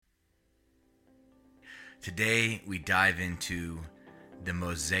Today, we dive into the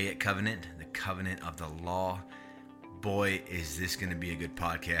Mosaic Covenant, the covenant of the law. Boy, is this going to be a good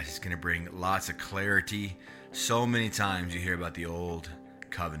podcast. It's going to bring lots of clarity. So many times you hear about the old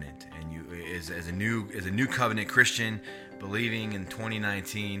covenant, and you, as a new covenant Christian, believing in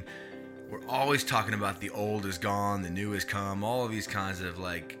 2019, we're always talking about the old is gone, the new has come, all of these kinds of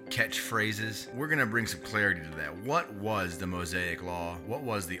like catchphrases. We're going to bring some clarity to that. What was the Mosaic law? What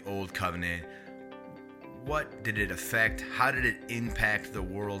was the old covenant? What did it affect? How did it impact the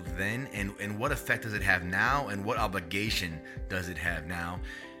world then? And what effect does it have now? And what obligation does it have now?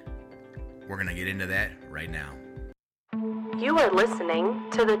 We're going to get into that right now. You are listening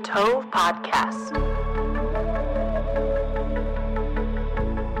to the Tove Podcast.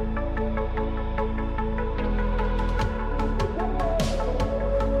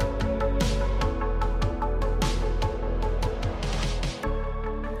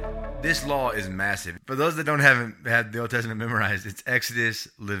 This law is massive. For those that haven't had the Old Testament memorized, it's Exodus,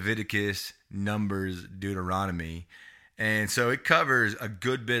 Leviticus, Numbers, Deuteronomy. And so it covers a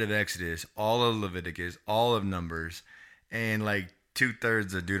good bit of Exodus, all of Leviticus, all of Numbers, and like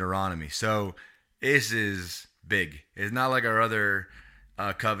 2/3 of Deuteronomy. So this is big. It's not like our other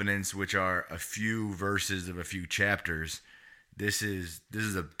covenants, which are a few verses of a few chapters. This is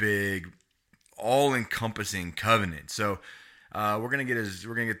a big, all-encompassing covenant. So we're gonna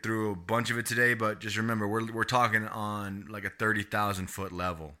get through a bunch of it today, but just remember we're talking on like a 30,000 foot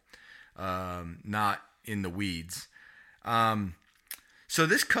level, not in the weeds. So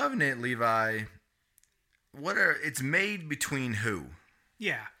this covenant, Levi, it's made between who?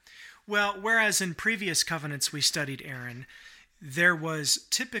 Yeah. Well, whereas in previous covenants we studied, Aaron, there was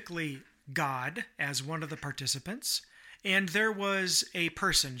typically God as one of the participants, and there was a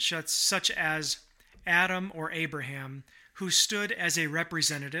person such as Adam or Abraham, who stood as a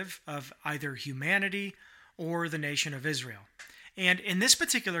representative of either humanity or the nation of Israel. And in this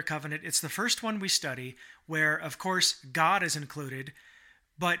particular covenant, it's the first one we study where, of course, God is included,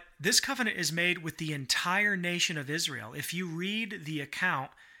 but this covenant is made with the entire nation of Israel. If you read the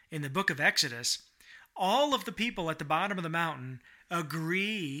account in the book of Exodus, all of the people at the bottom of the mountain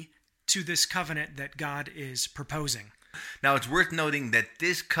agree to this covenant that God is proposing. Now, it's worth noting that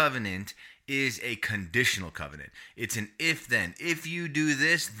this covenant is a conditional covenant. It's an if-then. If you do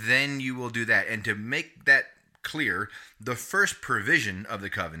this, then you will do that. And to make that clear, the first provision of the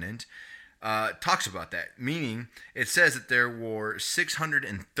covenant talks about that. Meaning, it says that there were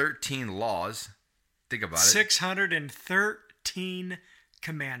 613 laws. Think about it. 613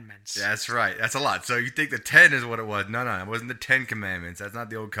 commandments. That's right. That's a lot. So you think the 10 is what it was. No, it wasn't the 10 commandments. That's not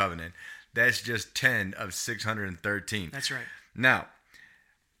the old covenant. That's just 10 of 613. That's right. Now,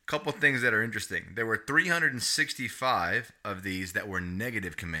 couple things that are interesting. There were 365 of these that were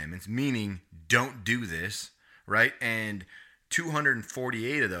negative commandments, meaning don't do this, right? And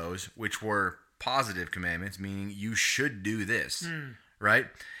 248 of those which were positive commandments, meaning you should do this, right?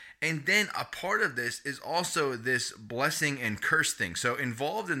 And then a part of this is also this blessing and curse thing. So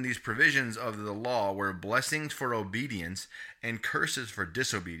involved in these provisions of the law were blessings for obedience and curses for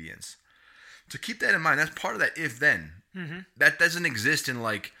disobedience. So keep that in mind. That's part of that if-then. Mm-hmm. That doesn't exist in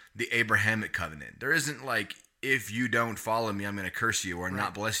like the Abrahamic covenant. There isn't like, if you don't follow me, I'm going to curse you or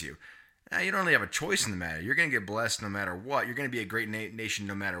not bless you. Now, you don't really have a choice in the matter. You're going to get blessed no matter what. You're going to be a great nation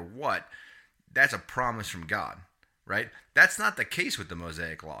no matter what. That's a promise from God, right? That's not the case with the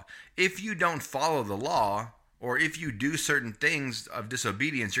Mosaic law. If you don't follow the law, or if you do certain things of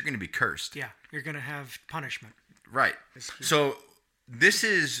disobedience, you're going to be cursed. Yeah, you're going to have punishment. Right. So this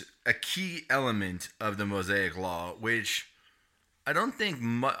is a key element of the Mosaic law, which I don't think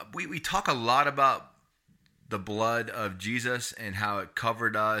we talk a lot about the blood of Jesus and how it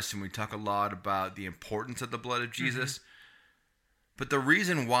covered us, and we talk a lot about the importance of the blood of Jesus. Mm-hmm. But the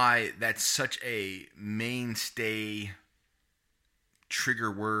reason why that's such a mainstay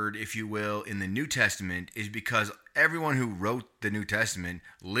trigger word, if you will, in the New Testament is because everyone who wrote the New Testament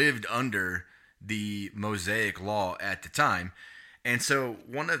lived under the Mosaic law at the time. And so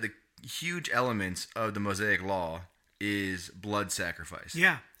one of the huge elements of the Mosaic law is blood sacrifice.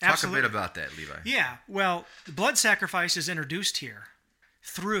 Yeah, absolutely. Talk a bit about that, Levi. Yeah, well, the blood sacrifice is introduced here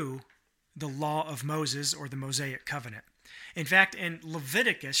through the law of Moses or the Mosaic covenant. In fact, in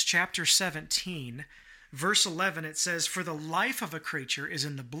Leviticus chapter 17, verse 11, it says, "For the life of a creature is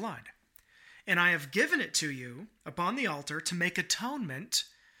in the blood, and I have given it to you upon the altar to make atonement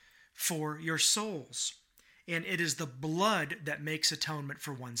for your souls. And it is the blood that makes atonement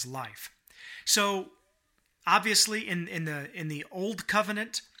for one's life." So, obviously, in the Old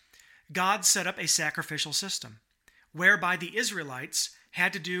Covenant, God set up a sacrificial system whereby the Israelites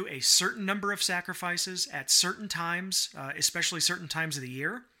had to do a certain number of sacrifices at certain times, especially certain times of the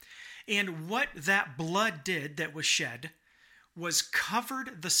year. And what that blood did that was shed was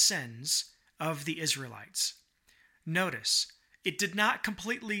covered the sins of the Israelites. Notice, it did not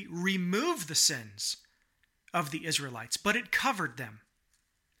completely remove the sins of the Israelites, but it covered them.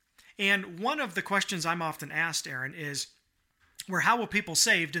 And one of the questions I'm often asked, Aaron, is, how were people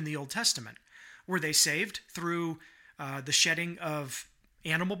saved in the Old Testament? Were they saved through the shedding of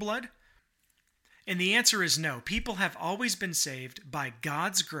animal blood? And the answer is no. People have always been saved by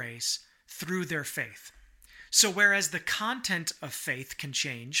God's grace through their faith. So whereas the content of faith can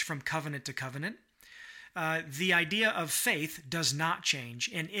change from covenant to covenant, the idea of faith does not change,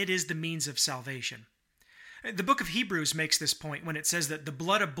 and it is the means of salvation. The book of Hebrews makes this point when it says that the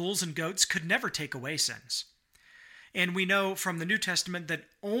blood of bulls and goats could never take away sins. And we know from the New Testament that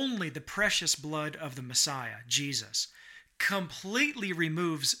only the precious blood of the Messiah, Jesus, completely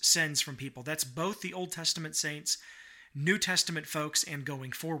removes sins from people. That's both the Old Testament saints, New Testament folks, and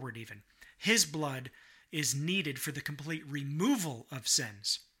going forward even. His blood is needed for the complete removal of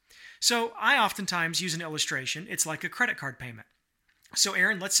sins. So I oftentimes use an illustration. It's like a credit card payment. So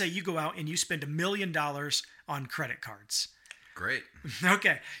Aaron, let's say you go out and you spend $1 million on credit cards. Great.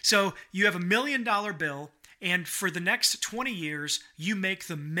 Okay, so you have $1 million bill, and for the next 20 years, you make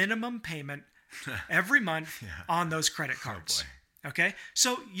the minimum payment every month on those credit cards. Oh boy. Okay,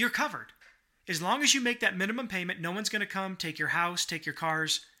 so you're covered. As long as you make that minimum payment, no one's going to come, take your house, take your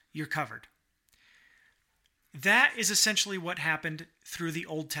cars, you're covered. That is essentially what happened through the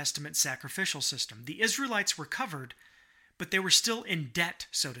Old Testament sacrificial system. The Israelites were covered, but they were still in debt,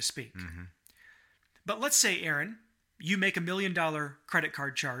 so to speak. Mm-hmm. But let's say, Aaron, you make $1 million credit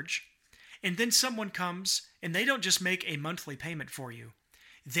card charge, and then someone comes and they don't just make a monthly payment for you.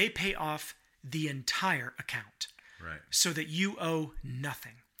 They pay off the entire account. Right. So that you owe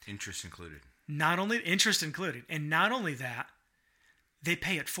nothing. Interest included. Not only interest included, and not only that, they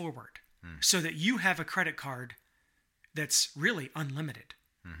pay it forward. So that you have a credit card that's really unlimited.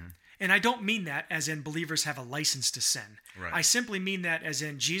 Mm-hmm. And I don't mean that as in believers have a license to sin. Right. I simply mean that as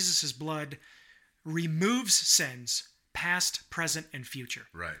in Jesus' blood removes sins, past, present, and future.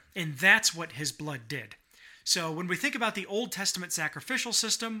 Right. And that's what his blood did. So when we think about the Old Testament sacrificial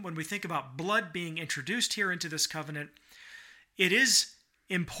system, when we think about blood being introduced here into this covenant, it is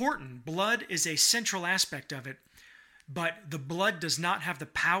important. Blood is a central aspect of it, but the blood does not have the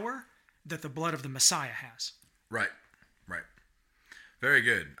power that the blood of the Messiah has. Right. Very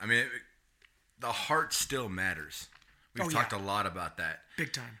good. I mean, the heart still matters. We've talked a lot about that.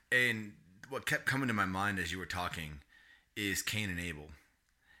 Big time. And what kept coming to my mind as you were talking is Cain and Abel.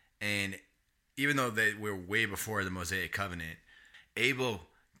 And even though they were way before the Mosaic covenant, Abel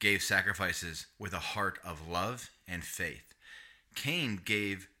gave sacrifices with a heart of love and faith. Cain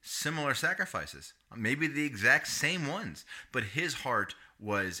gave similar sacrifices, maybe the exact same ones, but his heart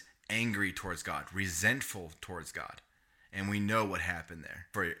was angry towards God, resentful towards God. And we know what happened there.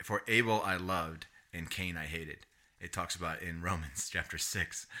 For Abel I loved, and Cain I hated. It talks about in Romans chapter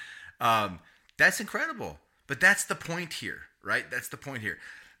 6. That's incredible. But that's the point here, right? That's the point here.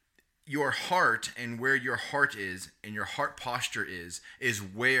 Your heart and where your heart is and your heart posture is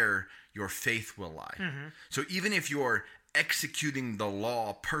where your faith will lie. Mm-hmm. So even if you're executing the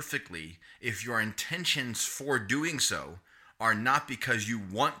law perfectly, if your intentions for doing so are not because you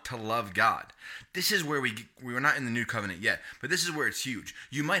want to love God. This is where we're not in the new covenant yet, but this is where it's huge.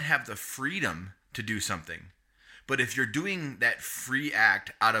 You might have the freedom to do something, but if you're doing that free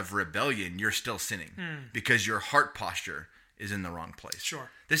act out of rebellion, you're still sinning because your heart posture is in the wrong place. Sure.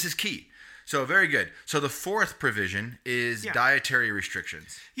 This is key. So very good. So the fourth provision is dietary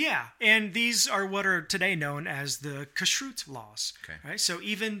restrictions. Yeah, and these are what are today known as the kashrut laws. Okay. Right? So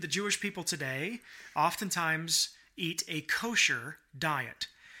even the Jewish people today oftentimes eat a kosher diet.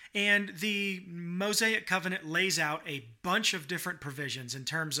 And the Mosaic covenant lays out a bunch of different provisions in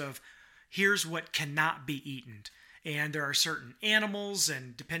terms of here's what cannot be eaten. And there are certain animals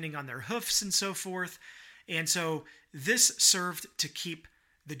and depending on their hoofs and so forth. And so this served to keep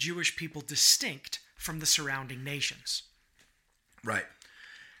the Jewish people distinct from the surrounding nations. Right.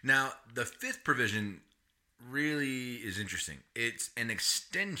 Now, the fifth provision really is interesting. It's an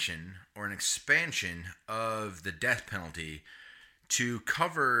extension or an expansion of the death penalty to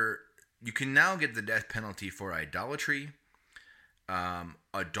cover. You can now get the death penalty for idolatry,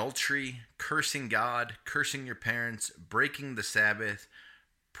 adultery, cursing God, cursing your parents, breaking the Sabbath,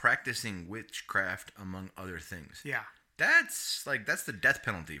 practicing witchcraft, among other things. Yeah. That's the death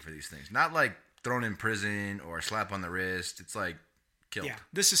penalty for these things. Not like thrown in prison or a slap on the wrist. It's like killed. Yeah,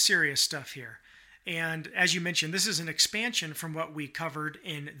 this is serious stuff here. And as you mentioned, this is an expansion from what we covered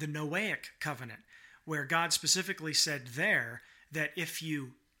in the Noahic covenant, where God specifically said there that if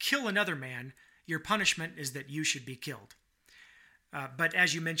you kill another man, your punishment is that you should be killed. But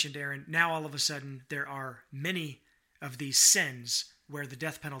as you mentioned, Aaron, now all of a sudden there are many of these sins where the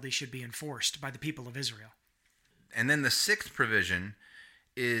death penalty should be enforced by the people of Israel. And then the sixth provision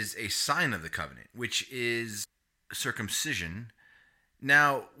is a sign of the covenant, which is circumcision.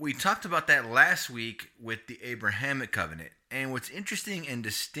 Now, we talked about that last week with the Abrahamic covenant. And what's interesting and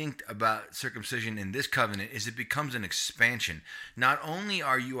distinct about circumcision in this covenant is it becomes an expansion. Not only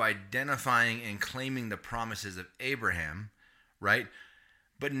are you identifying and claiming the promises of Abraham, right?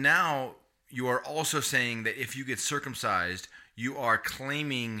 But now you are also saying that if you get circumcised, you are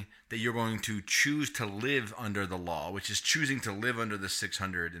claiming that you're going to choose to live under the law, which is choosing to live under the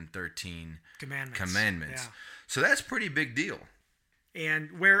 613 commandments. Yeah. So that's a pretty big deal. And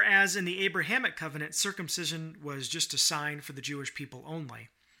whereas in the Abrahamic covenant, circumcision was just a sign for the Jewish people only,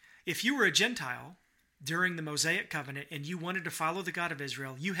 if you were a Gentile during the Mosaic covenant and you wanted to follow the God of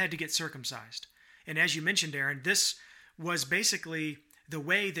Israel, you had to get circumcised. And as you mentioned, Aaron, this was basically the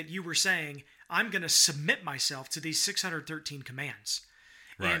way that you were saying, I'm going to submit myself to these 613 commands.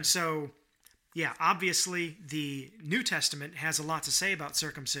 Right. And so, yeah, obviously the New Testament has a lot to say about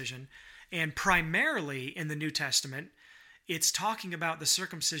circumcision. And primarily in the New Testament, it's talking about the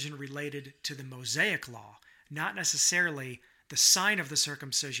circumcision related to the Mosaic law, not necessarily the sign of the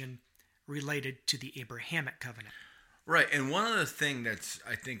circumcision related to the Abrahamic covenant. Right. And one other thing that's,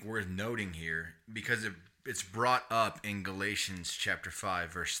 I think, worth noting here, because it's brought up in Galatians chapter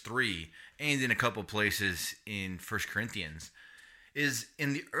 5, verse 3, and in a couple places in 1 Corinthians, is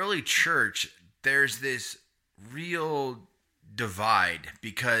in the early church, there's this real divide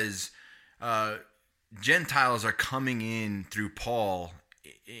because Gentiles are coming in through Paul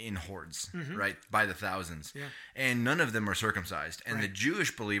in hordes, right, by the thousands. Yeah. And none of them are circumcised. And Right. the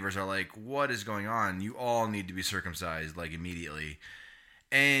Jewish believers are like, what is going on? You all need to be circumcised, like, immediately.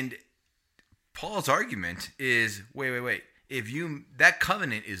 And Paul's argument is, wait. If that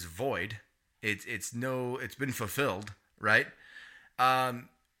covenant is void, it's been fulfilled, right?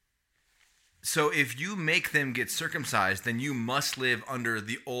 So if you make them get circumcised, then you must live under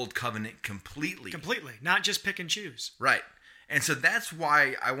the old covenant completely. Completely, not just pick and choose. Right. And so that's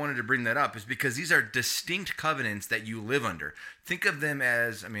why I wanted to bring that up, is because these are distinct covenants that you live under. Think of them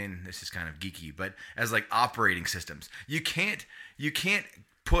as, I mean, this is kind of geeky, but as like operating systems. You can't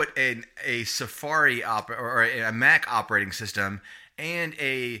put a Safari or a Mac operating system and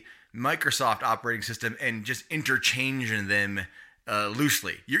a Microsoft operating system and just interchange them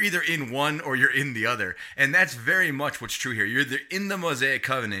loosely. You're either in one or you're in the other. And that's very much what's true here. You're either in the Mosaic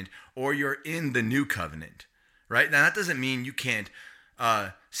covenant or you're in the new covenant. Right? Now, that doesn't mean you can't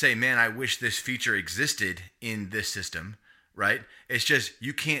say, man, I wish this feature existed in this system, right? It's just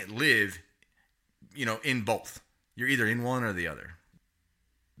you can't live, in both. You're either in one or the other.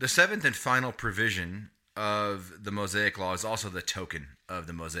 The seventh and final provision of the Mosaic Law is also the token of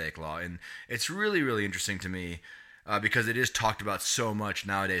the Mosaic Law. And it's really, really interesting to me because it is talked about so much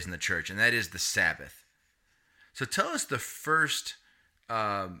nowadays in the church, and that is the Sabbath. So tell us the first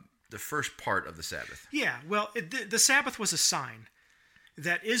part of the Sabbath. Yeah, well, the Sabbath was a sign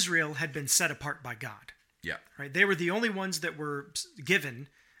that Israel had been set apart by God. Yeah. Right? They were the only ones that were given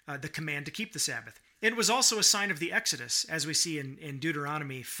the command to keep the Sabbath. It was also a sign of the Exodus, as we see in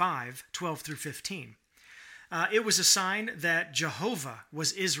Deuteronomy 5, 12 through 15. It was a sign that Jehovah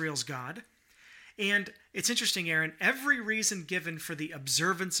was Israel's God. And it's interesting, Aaron, every reason given for the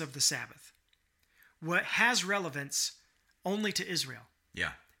observance of the Sabbath has relevance only to Israel.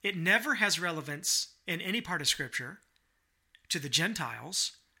 Yeah. It never has relevance in any part of Scripture to the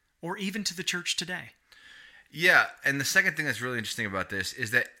Gentiles or even to the church today. Yeah, and the second thing that's really interesting about this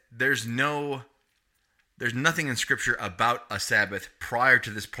is that there's nothing in Scripture about a Sabbath prior to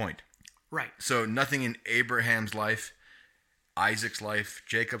this point. Right. So nothing in Abraham's life, Isaac's life,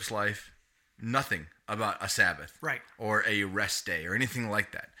 Jacob's life, nothing about a Sabbath. Right. Or a rest day or anything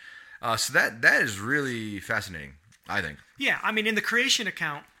like that. So that is really fascinating, I think. Yeah, I mean, in the creation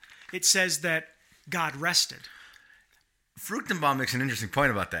account, it says that God rested. Fruchtenbaum makes an interesting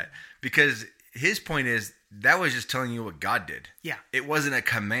point about that because his point is that was just telling you what God did. Yeah. It wasn't a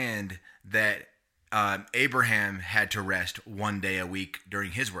command that Abraham had to rest one day a week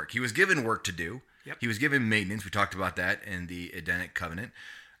during his work. He was given work to do. Yep. He was given maintenance. We talked about that in the Edenic covenant.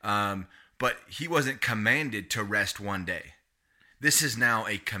 But he wasn't commanded to rest one day. This is now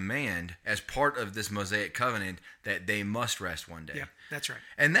a command as part of this Mosaic covenant that they must rest one day. Yeah, that's right.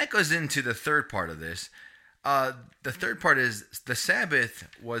 And that goes into the third part of this. The third part is the Sabbath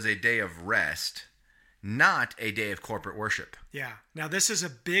was a day of rest not a day of corporate worship. Yeah. Now, this is a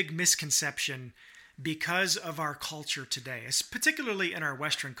big misconception because of our culture today, particularly in our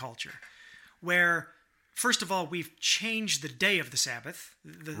Western culture, where, first of all, we've changed the day of the Sabbath.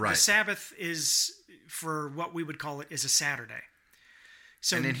 The Sabbath is, for what we would call it, is a Saturday.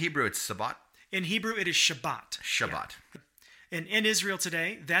 So, and in Hebrew, it's Sabbat? In Hebrew, it is Shabbat. Shabbat. Yeah. And in Israel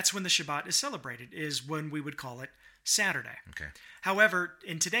today, that's when the Shabbat is celebrated, is when we would call it Saturday. Okay. However,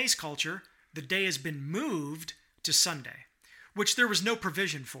 in today's culture, the day has been moved to Sunday, which there was no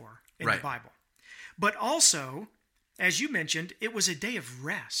provision for in the Bible. But also, as you mentioned, it was a day of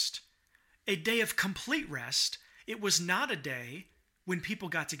rest, a day of complete rest. It was not a day when people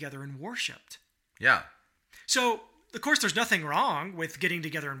got together and worshiped. Yeah. So, of course, there's nothing wrong with getting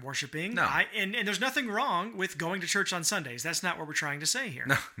together and worshiping. No. And there's nothing wrong with going to church on Sundays. That's not what we're trying to say here.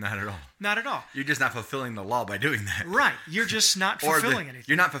 No, not at all. Not at all. You're just not fulfilling the law by doing that. Right. You're just not fulfilling anything.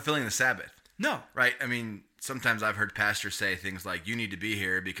 You're not fulfilling the Sabbath. No. Right? I mean, sometimes I've heard pastors say things like, you need to be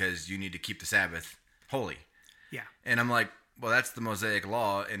here because you need to keep the Sabbath holy. Yeah. And I'm like, well, that's the Mosaic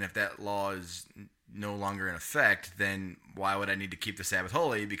law, and if that law is no longer in effect, then why would I need to keep the Sabbath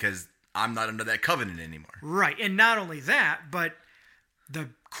holy? Because I'm not under that covenant anymore. Right. And not only that, but the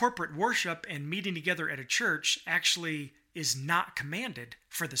corporate worship and meeting together at a church actually is not commanded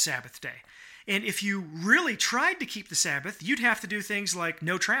for the Sabbath day. And if you really tried to keep the Sabbath, you'd have to do things like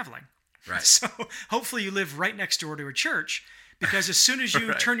no traveling. Right. So hopefully you live right next door to a church, because as soon as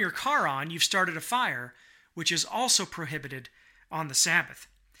you turn your car on, you've started a fire, which is also prohibited on the Sabbath.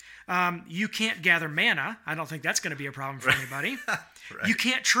 You can't gather manna. I don't think that's going to be a problem for anybody. You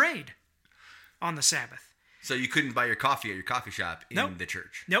can't trade on the Sabbath. So you couldn't buy your coffee at your coffee shop in the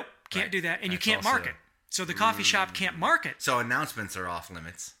church. Nope, can't do that. And that's you can't market. So the coffee shop can't market. So announcements are off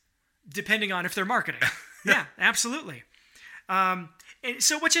limits. Depending on if they're marketing. Yeah, absolutely. And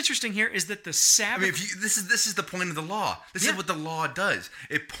so what's interesting here is that the Sabbath... I mean, this is the point of the law. This is what the law does.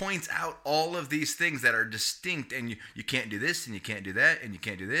 It points out all of these things that are distinct, and you can't do this, and you can't do that, and you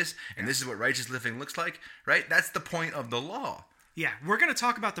can't do this, and this is what righteous living looks like, right? That's the point of the law. Yeah, we're going to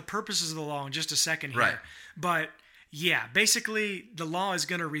talk about the purposes of the law in just a second here. Right. But yeah, basically the law is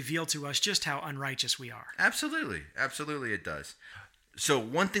going to reveal to us just how unrighteous we are. Absolutely. Absolutely it does. So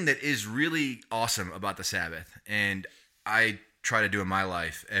one thing that is really awesome about the Sabbath, and I try to do in my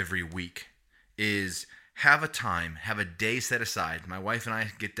life every week, is have a day set aside. My wife and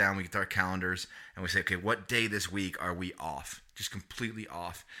I get down, we get our calendars, and we say, okay, what day this week are we off? Just completely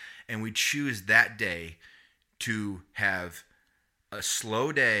off. And we choose that day to have a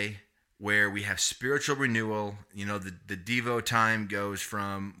slow day where we have spiritual renewal. You know, the Devo time goes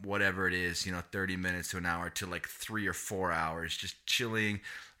from whatever it is, 30 minutes to an hour to like 3 or 4 hours, just chilling,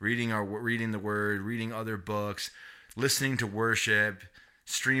 reading the Word, reading other books, listening to worship,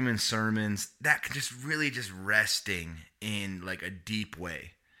 streaming sermons. That can just really just resting in like a deep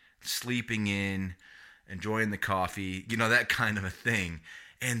way, sleeping in, enjoying the coffee, that kind of a thing.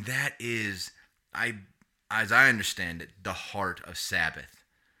 And that is, as I understand it, the heart of Sabbath,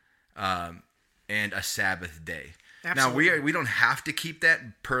 and a Sabbath day. Absolutely. Now, we don't have to keep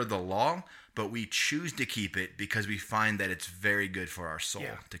that per the law, but we choose to keep it because we find that it's very good for our soul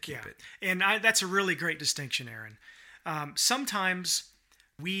to keep it. And that's a really great distinction, Aaron. Sometimes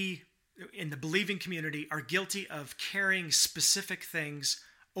we, in the believing community, are guilty of carrying specific things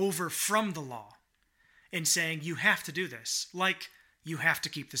over from the law and saying, you have to do this, like you have to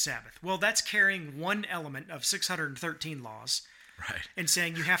keep the Sabbath. Well, that's carrying one element of 613 laws, right, and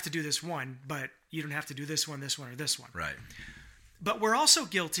saying you have to do this one, but you don't have to do this one, or this one. Right. But we're also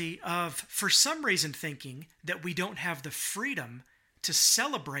guilty of, for some reason, thinking that we don't have the freedom to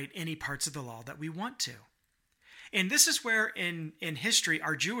celebrate any parts of the law that we want to. And this is where, in history,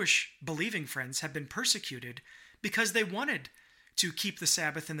 our Jewish believing friends have been persecuted because they wanted to keep the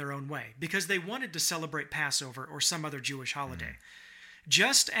Sabbath in their own way, because they wanted to celebrate Passover or some other Jewish holiday.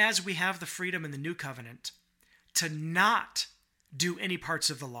 Just as we have the freedom in the New Covenant to not do any parts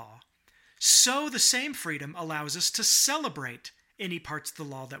of the law, so the same freedom allows us to celebrate any parts of the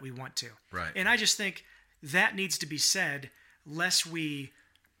law that we want to. Right. And I just think that needs to be said, lest the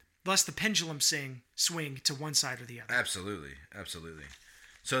pendulum swing to one side or the other. Absolutely. Absolutely.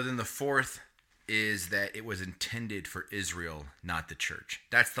 So then the fourth is that it was intended for Israel, not the church.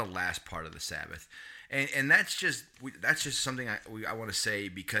 That's the last part of the Sabbath. And that's just something I want to say,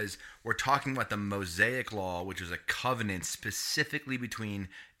 because we're talking about the Mosaic law, which was a covenant specifically between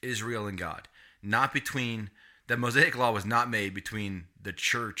Israel and God. The Mosaic law was not made between the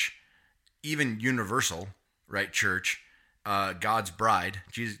church, even universal, right, church, God's bride,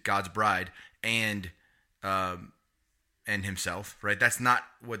 God's bride, and and himself, right? That's not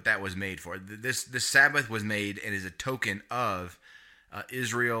what that was made for. This Sabbath was made and is a token of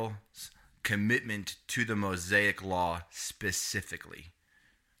Israel's commitment to the Mosaic law specifically,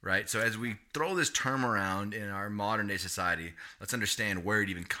 right? So as we throw this term around in our modern day society, let's understand where it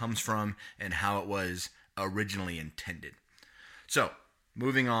even comes from and how it was originally intended. So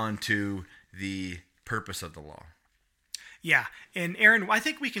moving on to the purpose of the law. Yeah, and Aaron, I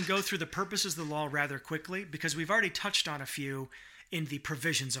think we can go through the purposes of the law rather quickly because we've already touched on a few in the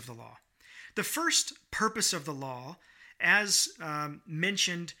provisions of the law. The first purpose of the law, as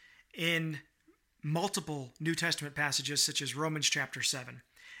mentioned in multiple New Testament passages such as Romans chapter 7,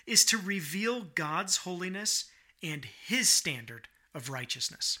 is to reveal God's holiness and his standard of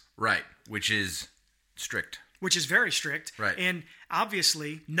righteousness. Right, which is strict. Which is very strict. Right. And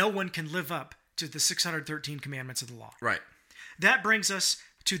obviously, no one can live up to the 613 commandments of the law. Right. That brings us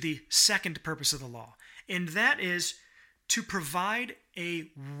to the second purpose of the law, and that is to provide a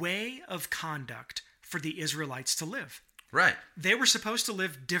way of conduct for the Israelites to live. Right. They were supposed to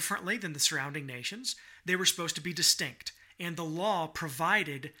live differently than the surrounding nations. They were supposed to be distinct, and the law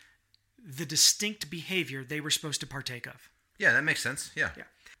provided the distinct behavior they were supposed to partake of. Yeah, that makes sense. Yeah.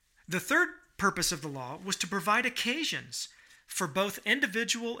 The third purpose of the law was to provide occasions for both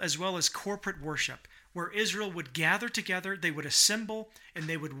individual as well as corporate worship, where Israel would gather together, they would assemble, and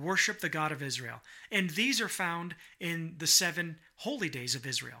they would worship the God of Israel. And these are found in the 7 holy days of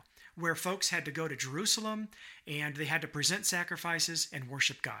Israel, where folks had to go to Jerusalem and they had to present sacrifices and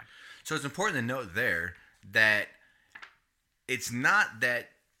worship God. So it's important to note there that it's not that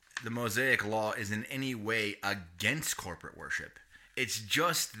the Mosaic law is in any way against corporate worship. It's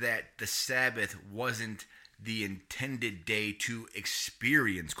just that the Sabbath wasn't the intended day to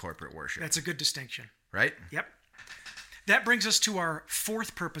experience corporate worship. That's a good distinction. Right? Yep. That brings us to our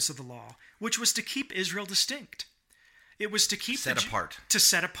fourth purpose of the law, which was to keep Israel distinct. It was to keep set apart. To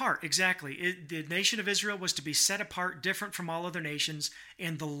set apart, exactly. The nation of Israel was to be set apart, different from all other nations,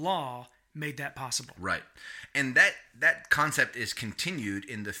 and the law made that possible. Right. And that concept is continued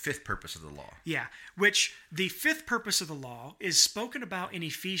in the fifth purpose of the law. Yeah, which the fifth purpose of the law is spoken about in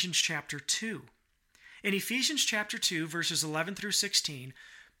Ephesians chapter 2. In Ephesians chapter 2, verses 11 through 16,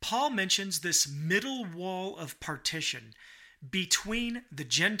 Paul mentions this middle wall of partition between the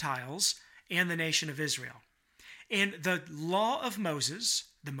Gentiles and the nation of Israel. And the law of Moses,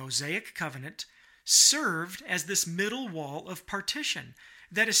 the Mosaic covenant, served as this middle wall of partition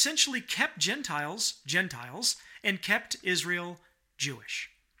that essentially kept Gentiles, and kept Israel Jewish.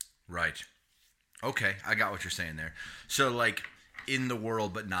 Right. Okay, I got what you're saying there. So like in the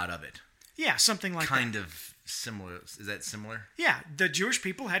world, but not of it. Yeah, something like kind of similar. Is that similar? Yeah, the Jewish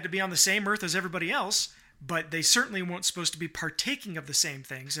people had to be on the same earth as everybody else, but they certainly weren't supposed to be partaking of the same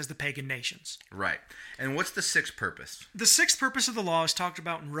things as the pagan nations. Right. And what's the sixth purpose? The sixth purpose of the law is talked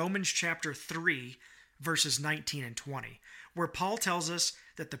about in Romans chapter 3, verses 19 and 20, where Paul tells us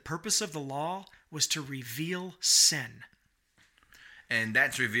that the purpose of the law was to reveal sin. And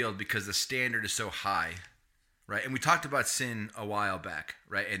that's revealed because the standard is so high. Right, and we talked about sin a while back,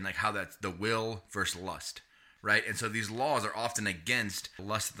 right, and like how that's the will versus lust, right, and so these laws are often against the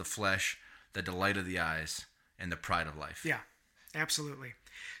lust of the flesh, the delight of the eyes, and the pride of life. Yeah, absolutely.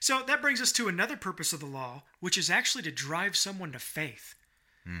 So that brings us to another purpose of the law, which is actually to drive someone to faith.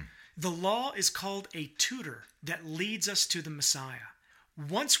 The law is called a tutor that leads us to the Messiah.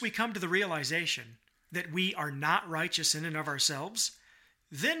 Once we come to the realization that we are not righteous in and of ourselves,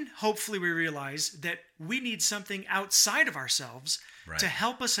 then hopefully we realize that we need something outside of ourselves to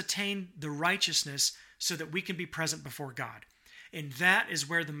help us attain the righteousness so that we can be present before God. And that is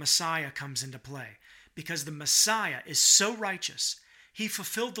where the Messiah comes into play, because the Messiah is so righteous, he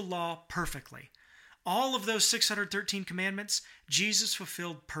fulfilled the law perfectly. All of those 613 commandments, Jesus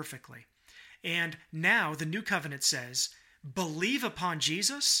fulfilled perfectly. And now the new covenant says, believe upon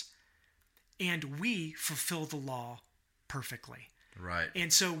Jesus, and we fulfill the law perfectly. Right.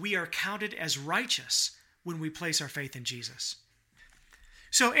 And so we are counted as righteous when we place our faith in Jesus.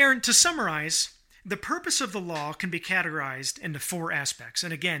 So, Aaron, to summarize, the purpose of the law can be categorized into 4 aspects.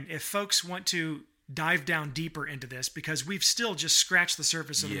 And again, if folks want to dive down deeper into this, because we've still just scratched the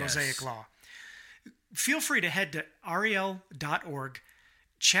surface of the Mosaic Law, feel free to head to rel.org,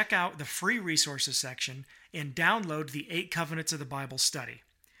 check out the free resources section, and download the 8 Covenants of the Bible study.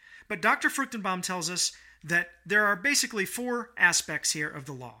 But Dr. Fruchtenbaum tells us that there are basically 4 aspects here of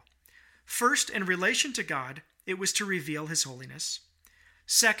the law. First, in relation to God, it was to reveal his holiness.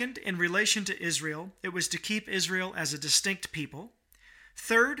 Second, in relation to Israel, it was to keep Israel as a distinct people.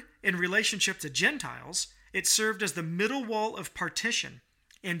 Third, in relationship to Gentiles, it served as the middle wall of partition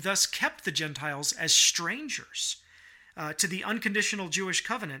and thus kept the Gentiles as strangers. to the unconditional Jewish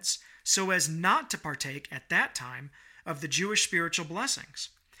covenants so as not to partake at that time of the Jewish spiritual blessings.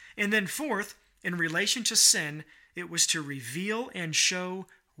 And then fourth, in relation to sin, it was to reveal and show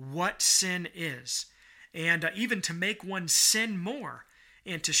what sin is, and even to make one sin more,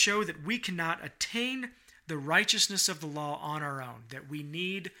 and to show that we cannot attain the righteousness of the law on our own, that we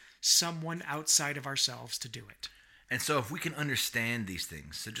need someone outside of ourselves to do it. And so if we can understand these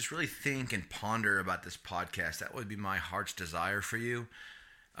things, so just really think and ponder about this podcast, that would be my heart's desire for you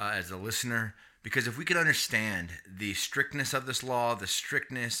as a listener. Because if we could understand the strictness of this law, the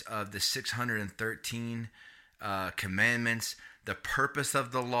strictness of the 613 commandments, the purpose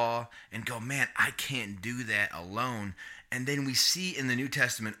of the law, and go, man, I can't do that alone. And then we see in the New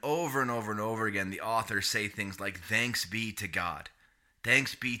Testament over and over and over again, the authors say things like, thanks be to God.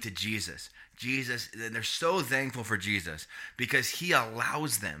 Thanks be to Jesus. Jesus, and they're so thankful for Jesus because he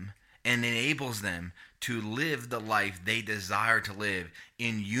allows them and enables them to live the life they desire to live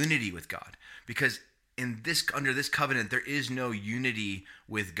in unity with God. Because under this covenant, there is no unity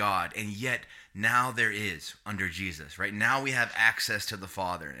with God, and yet now there is under Jesus, right? Now we have access to the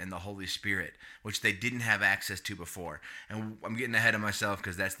Father and the Holy Spirit, which they didn't have access to before. And I'm getting ahead of myself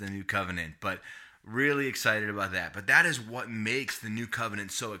because that's the new covenant, but really excited about that. But that is what makes the new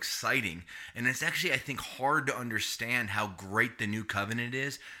covenant so exciting. And it's actually, I think, hard to understand how great the new covenant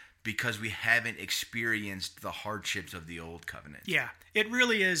is because we haven't experienced the hardships of the old covenant. Yeah, it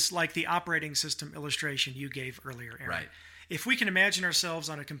really is like the operating system illustration you gave earlier, Aaron. Right. If we can imagine ourselves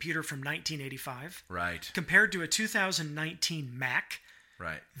on a computer from 1985, right, compared to a 2019 Mac,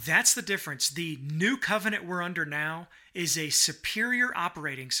 right, that's the difference. The new covenant we're under now is a superior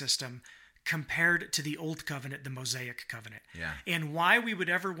operating system compared to the old covenant, the Mosaic covenant. Yeah. And why we would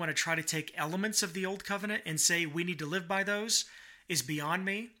ever want to try to take elements of the old covenant and say we need to live by those is beyond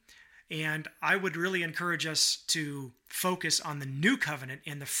me. And I would really encourage us to focus on the new covenant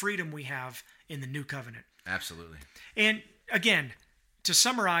and the freedom we have in the new covenant. Absolutely. And again, to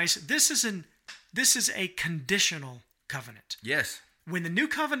summarize, this is a conditional covenant. Yes. When the new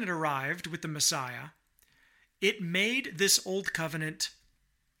covenant arrived with the Messiah, it made this old covenant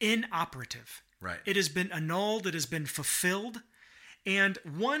inoperative. Right. It has been annulled, it has been fulfilled. And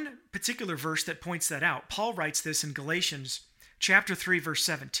one particular verse that points that out, Paul writes this in Galatians chapter 3, verse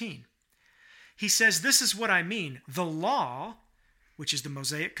 17. He says, this is what I mean. The law, which is the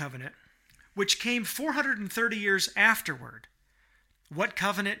Mosaic covenant, which came 430 years afterward. What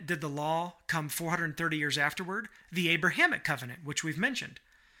covenant did the law come 430 years afterward? The Abrahamic covenant, which we've mentioned.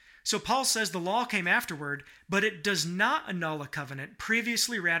 So Paul says the law came afterward, but it does not annul a covenant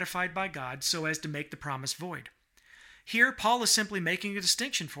previously ratified by God so as to make the promise void. Here, Paul is simply making a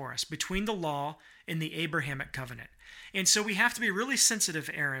distinction for us between the law and the Abrahamic covenant. And so we have to be really sensitive,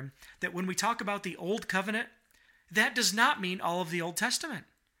 Aaron, that when we talk about the Old Covenant, that does not mean all of the Old Testament.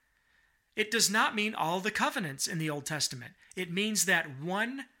 It does not mean all the covenants in the Old Testament. It means that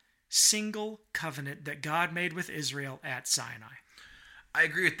one single covenant that God made with Israel at Sinai. I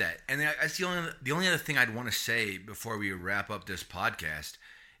agree with that. And that's the only other thing I'd want to say before we wrap up this podcast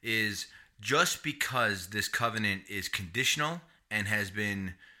is just because this covenant is conditional and has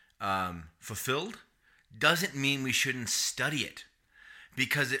been fulfilled doesn't mean we shouldn't study it.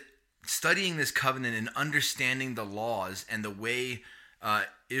 Because studying this covenant and understanding the laws and the way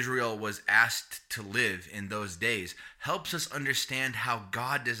Israel was asked to live in those days helps us understand how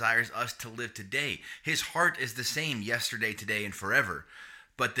God desires us to live today. His heart is the same yesterday, today, and forever.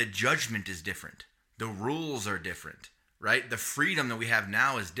 But the judgment is different. The rules are different, right? The freedom that we have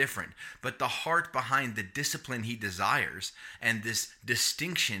now is different. But the heart behind the discipline he desires and this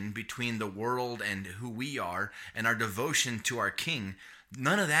distinction between the world and who we are and our devotion to our King,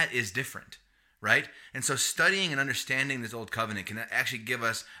 none of that is different. Right? And so studying and understanding this old covenant can actually give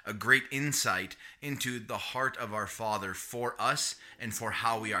us a great insight into the heart of our Father for us and for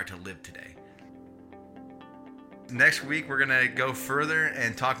how we are to live today. Next week, we're going to go further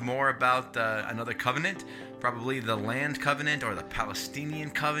and talk more about another covenant, probably the land covenant or the Palestinian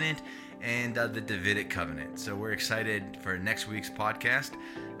covenant and the Davidic covenant. So we're excited for next week's podcast.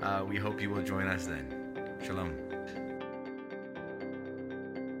 We hope you will join us then. Shalom.